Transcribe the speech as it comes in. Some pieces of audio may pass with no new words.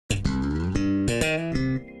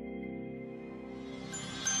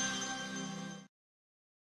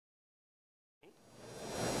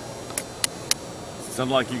Sounds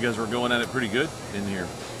like you guys were going at it pretty good in here.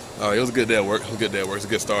 It was a good day at work. It was a good day at work. It's a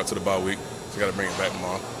good start to the bye week. So got to bring it back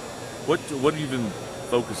tomorrow. What have you been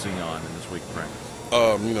focusing on in this week of practice?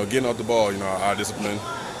 Getting off the ball, our discipline,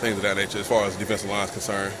 things of that nature. As far as the defensive line is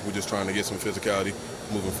concerned, we're just trying to get some physicality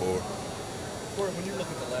moving forward. When you look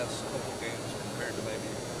at the last couple of games compared to maybe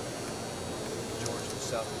Georgia and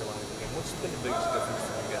South Carolina game, what's been the biggest difference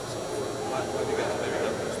for you guys? Why have you guys maybe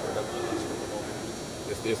done this for the last couple of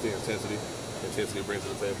games? It's the intensity. Intensity brings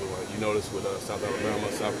to the table. You notice with South Alabama,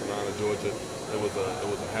 South Carolina, Georgia, it was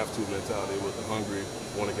a have-to mentality. It was a hungry,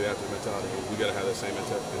 want to get after mentality. We got to have that same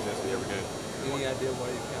intensity every game. Any idea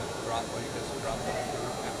why you guys dropped off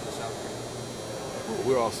after the South Carolina?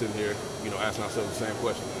 We're all sitting here, asking ourselves the same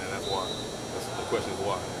question, and that's why. The question is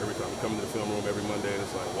why. Every time we come into the film room every Monday, and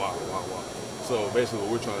it's like why. So basically,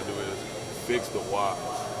 what we're trying to do is fix the why.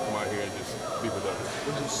 Come out here and just be productive.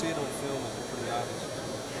 When you see it on film, is it pretty obvious?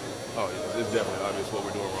 Oh yeah, it's definitely obvious what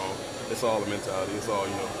we're doing wrong. It's all the mentality. It's all,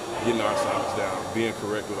 getting our assignments down, being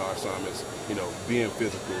correct with our assignments, being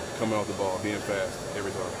physical, coming off the ball, being fast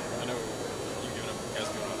every time. I know you guys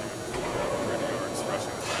giving out there 30 yards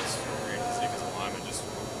rushing the pass for your defensive lineman. Just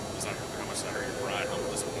how much that hurt your pride? How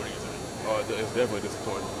disappointing is it? It's definitely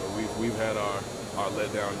disappointing. We've had our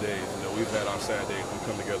letdown days. We've had our sad days. We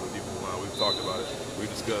come together with defensive line. We've talked about it. We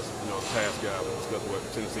discussed, the past guy. We discussed what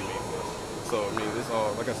Tennessee means to us. So it's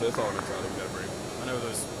all, like I said, it's all mentality we got to bring. I know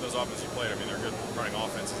those offenses you played. They're good running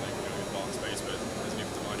offenses. They can get the ball in space, but as a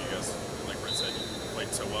defensive line, you guys, like Brett said, you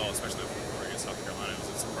played so well, especially against South Carolina.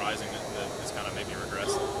 Was it surprising that it's kind of maybe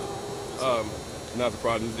regressed? Not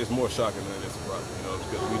surprising. It's more shocking than it's surprising,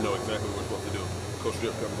 because we know exactly what we're supposed to do. Coach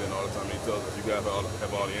Drip comes in all the time and he tells us, you guys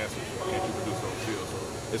have all the answers. Can't you produce on the field? So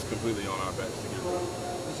it's completely on our backs to get it done.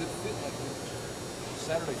 Does it feel like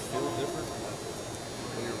Saturday feel different?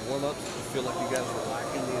 When you're warm-ups, you feel like you guys are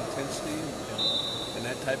lacking the intensity and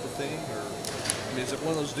that type of thing? Or is it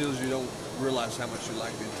one of those deals you don't realize how much you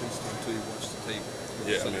lack the intensity until you watch the tape?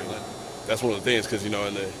 Yeah, that's one of the things, because in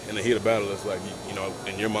the heat of battle, it's like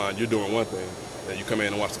in your mind you're doing one thing, and you come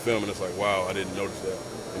in and watch the film, and it's like, wow, I didn't notice that.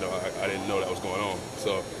 I didn't know that was going on.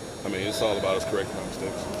 So, it's all about us correcting our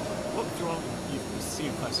mistakes. What you've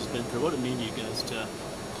seen classes been through? What did it mean to you guys to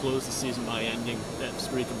close the season by ending that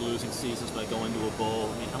streak of losing seasons by going to a bowl?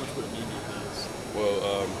 How much would it mean to you guys?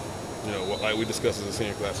 Well, like we discussed as a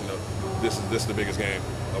senior class, this is the biggest game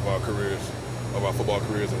of our careers, of our football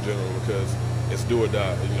careers in general, because it's do or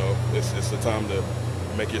die. It's the time to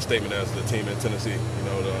make your statement as the team in Tennessee.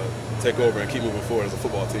 To take over and keep moving forward as a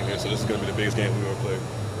football team here. So this is going to be the biggest game we've ever played.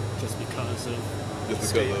 Just because of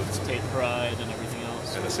state pride and everything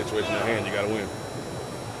else. And the situation at hand, you got to win.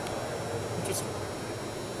 You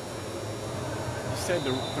said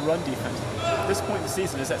the run defense. At this point in the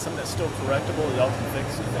season, is that something that's still correctable? That y'all can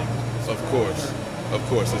fix, you think? Of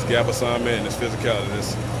course. This gap assignment and this physicality,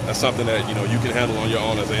 that's something that you can handle on your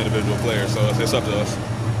own as an individual player. So it's up to us.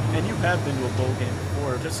 And you have been to a bowl game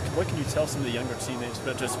before. Just what can you tell some of the younger teammates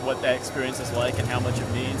about just what that experience is like and how much it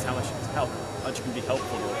means, how much it can be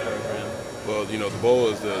helpful to a program? Well, the bowl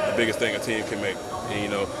is the biggest thing a team can make,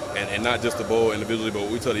 and not just the bowl individually, but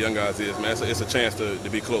what we tell the young guys is, man, it's a chance to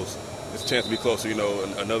be close. It's a chance to be closer,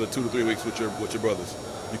 another 2 to 3 weeks with your brothers.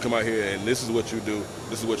 You come out here and this is what you do,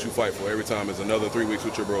 this is what you fight for. Every time is another 3 weeks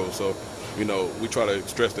with your bros. So, we try to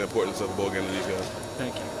stress the importance of the bowl game to these guys.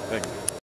 Thank you. Thank you.